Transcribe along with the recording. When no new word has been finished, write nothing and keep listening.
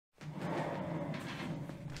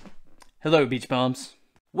Hello beach bums.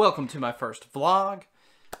 Welcome to my first vlog.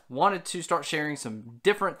 Wanted to start sharing some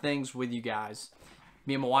different things with you guys.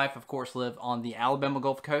 Me and my wife, of course, live on the Alabama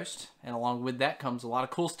Gulf Coast, and along with that comes a lot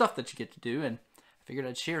of cool stuff that you get to do, and I figured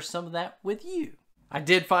I'd share some of that with you. I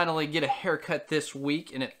did finally get a haircut this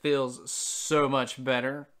week, and it feels so much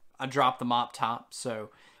better. I dropped the mop top,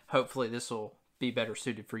 so hopefully this will be better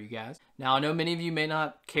suited for you guys. Now, I know many of you may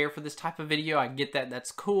not care for this type of video. I get that.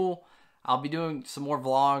 That's cool. I'll be doing some more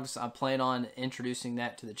vlogs. I plan on introducing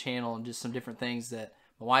that to the channel and just some different things that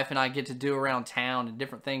my wife and I get to do around town and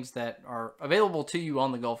different things that are available to you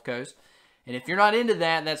on the Gulf Coast. And if you're not into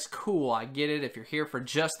that, that's cool. I get it. If you're here for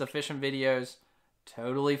just the fishing videos,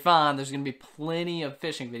 totally fine. There's going to be plenty of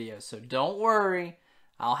fishing videos, so don't worry.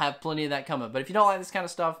 I'll have plenty of that coming. But if you don't like this kind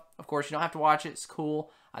of stuff, of course, you don't have to watch it. It's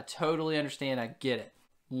cool. I totally understand. I get it.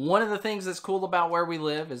 One of the things that's cool about where we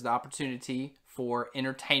live is the opportunity for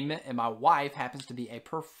entertainment, and my wife happens to be a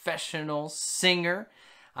professional singer.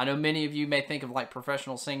 I know many of you may think of like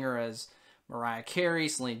professional singer as Mariah Carey,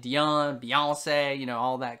 Celine Dion, Beyonce, you know,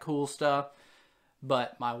 all that cool stuff.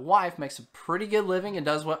 But my wife makes a pretty good living and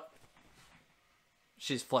does what?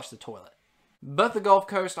 She's flushed the toilet. But the Gulf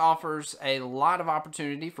Coast offers a lot of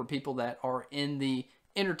opportunity for people that are in the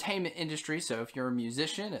entertainment industry. So if you're a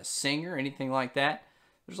musician, a singer, anything like that,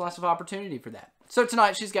 there's lots of opportunity for that. So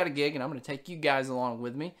tonight she's got a gig, and I'm going to take you guys along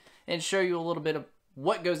with me and show you a little bit of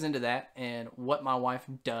what goes into that and what my wife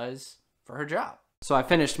does for her job. So I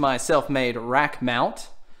finished my self-made rack mount.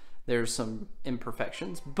 There's some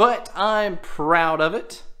imperfections, but I'm proud of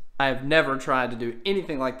it. I have never tried to do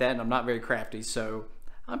anything like that, and I'm not very crafty, so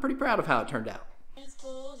I'm pretty proud of how it turned out.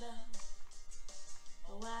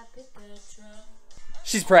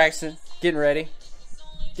 She's practicing, getting ready.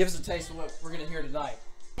 Give us a taste of what we're going to hear tonight.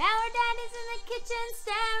 Now her daddy's in the kitchen,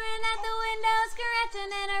 staring at the window,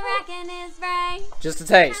 scratching and a racking his brain. Just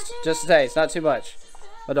a taste, not too much.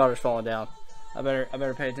 My daughter's falling down. I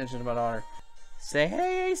better pay attention to my daughter. Say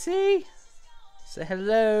hey, AC. Say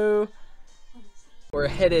hello. We're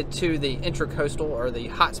headed to the Intracoastal, or the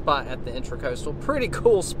hot spot at the Intracoastal. Pretty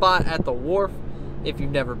cool spot at the wharf if you've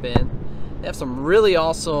never been. They have some really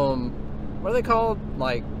awesome, what are they called?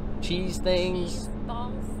 Like cheese things? Cheese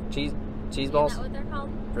balls. Cheese balls? Is that what they're called?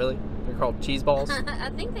 Really? They're called cheese balls? I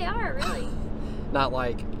think they are, really. Not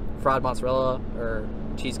like fried mozzarella or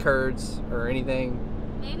cheese curds or anything.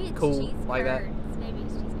 Maybe it's cool cheese like curds. that? Maybe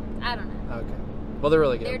it's cheese curds. I don't know. Okay. Well, they're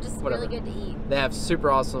really good. They're just Whatever. really good to eat. They have super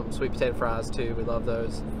awesome sweet potato fries too. We love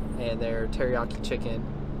those. And their teriyaki chicken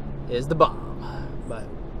is the bomb. But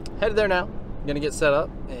headed there now. I'm gonna get set up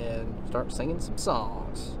and start singing some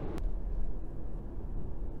songs.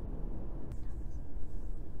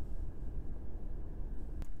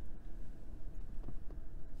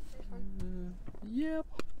 Yep.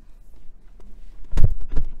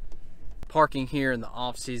 Parking here in the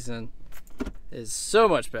off season is so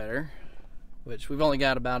much better, which we've only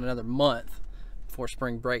got about another month before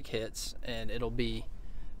spring break hits, and it'll be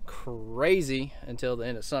crazy until the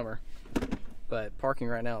end of summer. But parking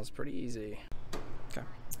right now is pretty easy. Okay.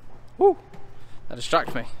 Woo! That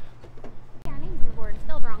distracts me. Our name's on the board.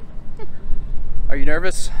 Spelled wrong. Are you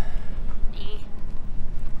nervous? Eh.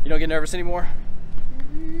 You don't get nervous anymore?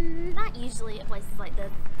 Not usually at places like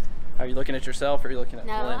this. Are you looking at yourself, or are you looking at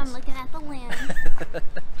No, the lens? I'm looking at the lens.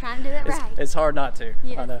 Trying to do it right. It's hard not to.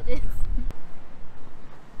 Yes, I know. it is.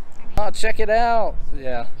 Oh, check it out.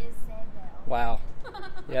 Yeah. Is Sabelle. Wow.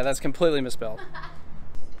 Yeah, that's completely misspelled.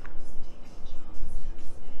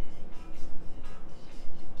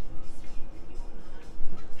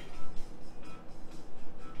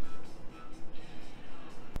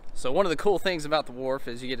 So one of the cool things about the wharf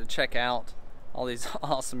is you get to check out all these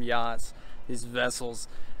awesome yachts, these vessels.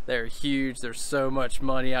 They're huge. There's so much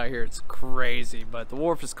money out here. It's crazy. But the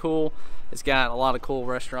wharf is cool. It's got a lot of cool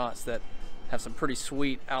restaurants that have some pretty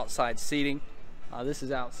sweet outside seating. This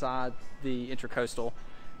is outside the Intracoastal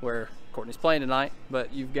where Courtney's playing tonight.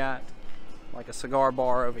 But you've got like a cigar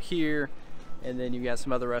bar over here, and then you've got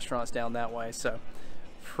some other restaurants down that way. So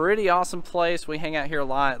pretty awesome place. We hang out here a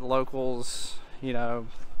lot. The locals, you know,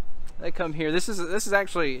 they come here. This is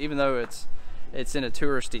actually, even though it's in a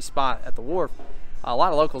touristy spot at the wharf, a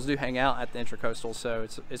lot of locals do hang out at the Intracoastal, so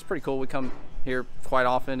it's pretty cool. We come here quite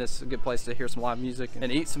often. It's a good place to hear some live music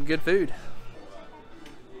and eat some good food.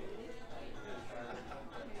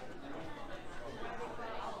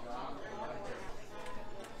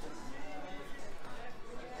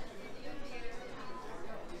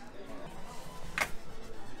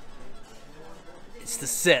 It's the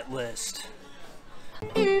set list.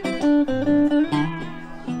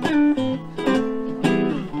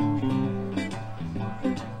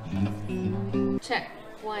 Check.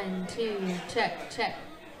 1, 2, check, check.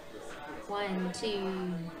 1,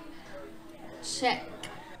 2, check.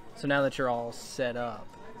 So now that you're all set up,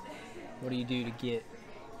 what do you do to get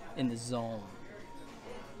in the zone?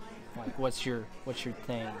 Like, what's your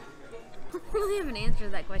thing? I really haven't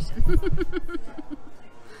answered that question.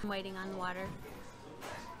 I'm waiting on water.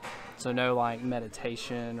 So no, like,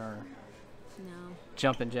 meditation or No.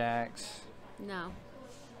 jumping jacks? No.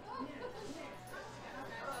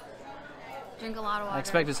 Drink a lot of water. I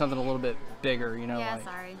expected something a little bit bigger, you know? Yeah, like,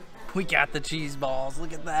 sorry. we got the cheese balls.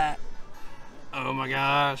 Look at that. Oh my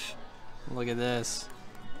gosh. Look at this.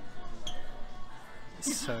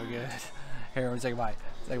 It's so good. Here, let me take a bite.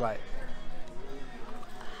 Take a bite.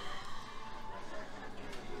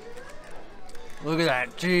 Look at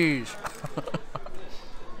that cheese.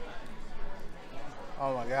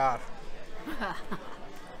 Oh my gosh.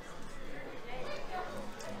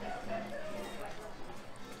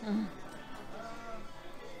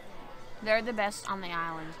 They're the best on the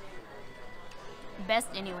island. Best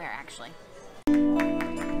anywhere, actually.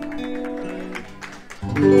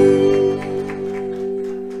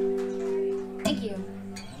 Thank you.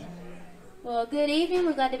 Well, good evening.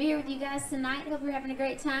 We're glad to be here with you guys tonight. Hope you're having a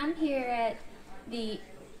great time here at the,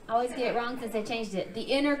 I always get it wrong since they changed it, the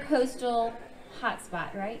Intracoastal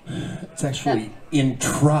Hotspot, right? It's actually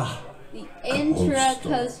Intracoastal. The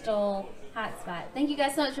Intracoastal Hotspot. Thank you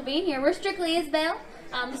guys so much for being here. We're Strictly Isbell.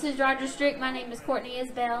 This is Roger Strick. My name is Courtney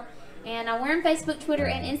Isbell. And we're on Facebook, Twitter,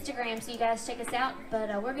 and Instagram, so you guys check us out. But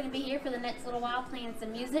we're going to be here for the next little while playing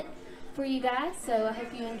some music for you guys. So I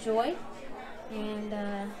hope you enjoy. And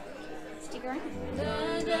stick around.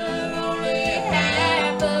 Thunder only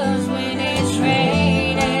happens when it's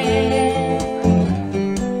raining.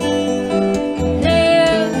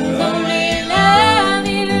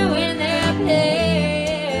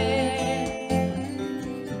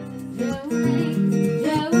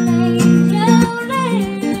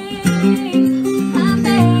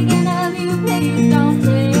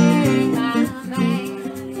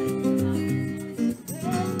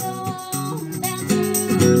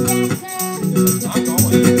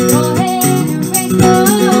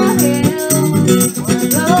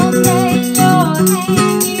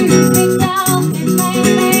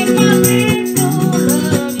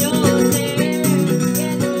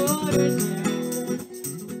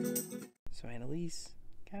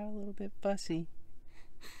 Got a little bit fussy.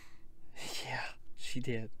 Yeah, she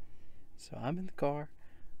did. So I'm in the car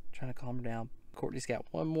trying to calm her down. Courtney's got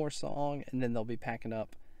one more song and then they'll be packing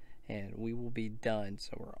up and we will be done.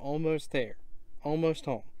 So we're almost there. Almost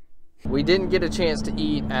home. We didn't get a chance to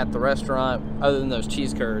eat at the restaurant other than those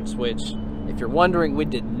cheese curds, which, if you're wondering, we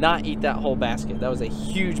did not eat that whole basket. That was a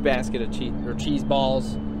huge basket of cheese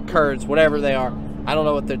balls, curds, whatever they are. I don't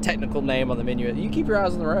know what their technical name on the menu is. You keep your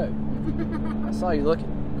eyes on the road. I saw you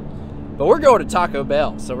looking. But we're going to Taco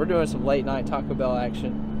Bell, so we're doing some late night Taco Bell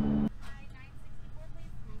action. Hi, 964, please.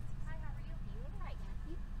 Hi, how are you? You look right,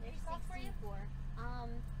 Matthew. There's 64.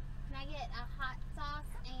 Can I get a hot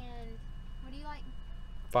sauce and what do you like?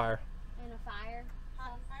 Fire. And a fire.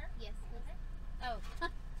 Hot fire? Yes, please. Oh,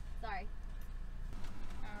 sorry.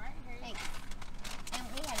 All right, here you go. Thanks. And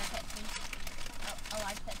we had a Pepsi. Oh, a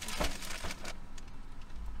large Pepsi.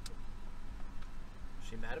 Is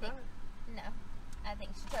she mad about it? No. I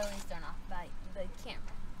think she's totally thrown off by the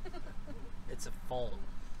camera. It's a phone.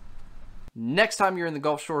 Next time you're in the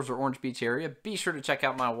Gulf Shores or Orange Beach area, be sure to check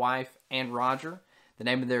out my wife and Roger. The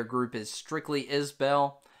name of their group is Strictly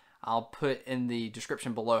Isbell. I'll put in the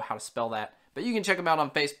description below how to spell that. But you can check them out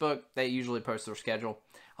on Facebook. They usually post their schedule.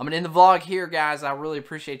 I'm going to end the vlog here, guys. I really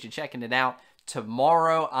appreciate you checking it out.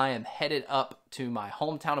 Tomorrow, I am headed up to my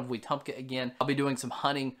hometown of Wetumpka again. I'll be doing some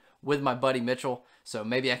hunting with my buddy Mitchell. So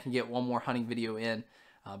maybe I can get one more hunting video in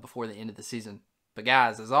before the end of the season. But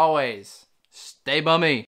guys, as always, stay bummy.